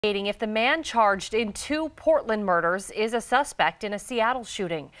If the man charged in 2 Portland murders is a suspect in a Seattle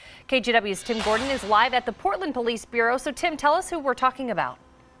shooting. KGW's Tim Gordon is live at the Portland Police Bureau. So Tim, tell us who we're talking about.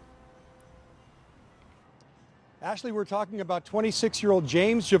 Ashley, we're talking about 26-year-old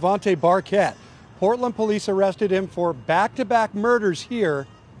James Javantae Barquet. Portland police arrested him for back-to-back murders here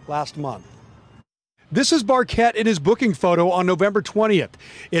last month. This is Barquet in his booking photo on November 20th.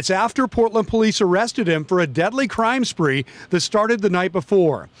 It's after Portland police arrested him for a deadly crime spree that started the night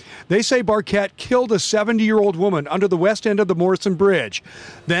before. They say Barquet killed a 70-year-old woman under the west end of the Morrison Bridge.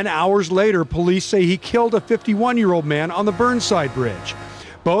 Then hours later, police say he killed a 51-year-old man on the Burnside Bridge.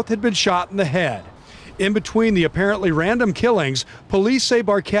 Both had been shot in the head. In between the apparently random killings, police say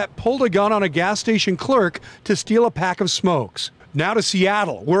Barquet pulled a gun on a gas station clerk to steal a pack of smokes. Now to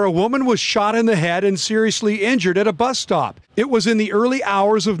Seattle, where a woman was shot in the head and seriously injured at a bus stop. It was in the early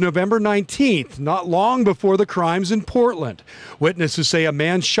hours of November 19th, not long before the crimes in Portland. Witnesses say a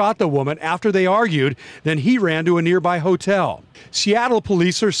man shot the woman after they argued, then he ran to a nearby hotel. Seattle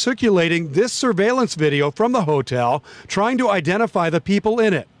police are circulating this surveillance video from the hotel, trying to identify the people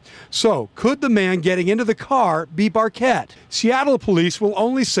in it. So, could the man getting into the car be Barquet? Seattle police will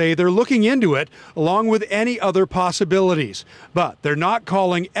only say they're looking into it, along with any other possibilities. But they're not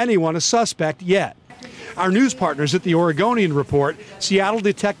calling anyone a suspect yet. Our news partners at the Oregonian report, Seattle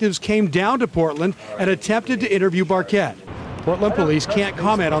detectives came down to Portland and attempted to interview Barquet. Portland police can't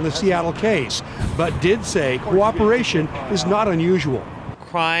comment on the Seattle case, but did say cooperation is not unusual.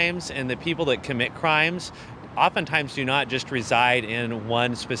 Crimes and the people that commit crimes oftentimes do not just reside in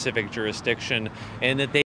one specific jurisdiction, and that they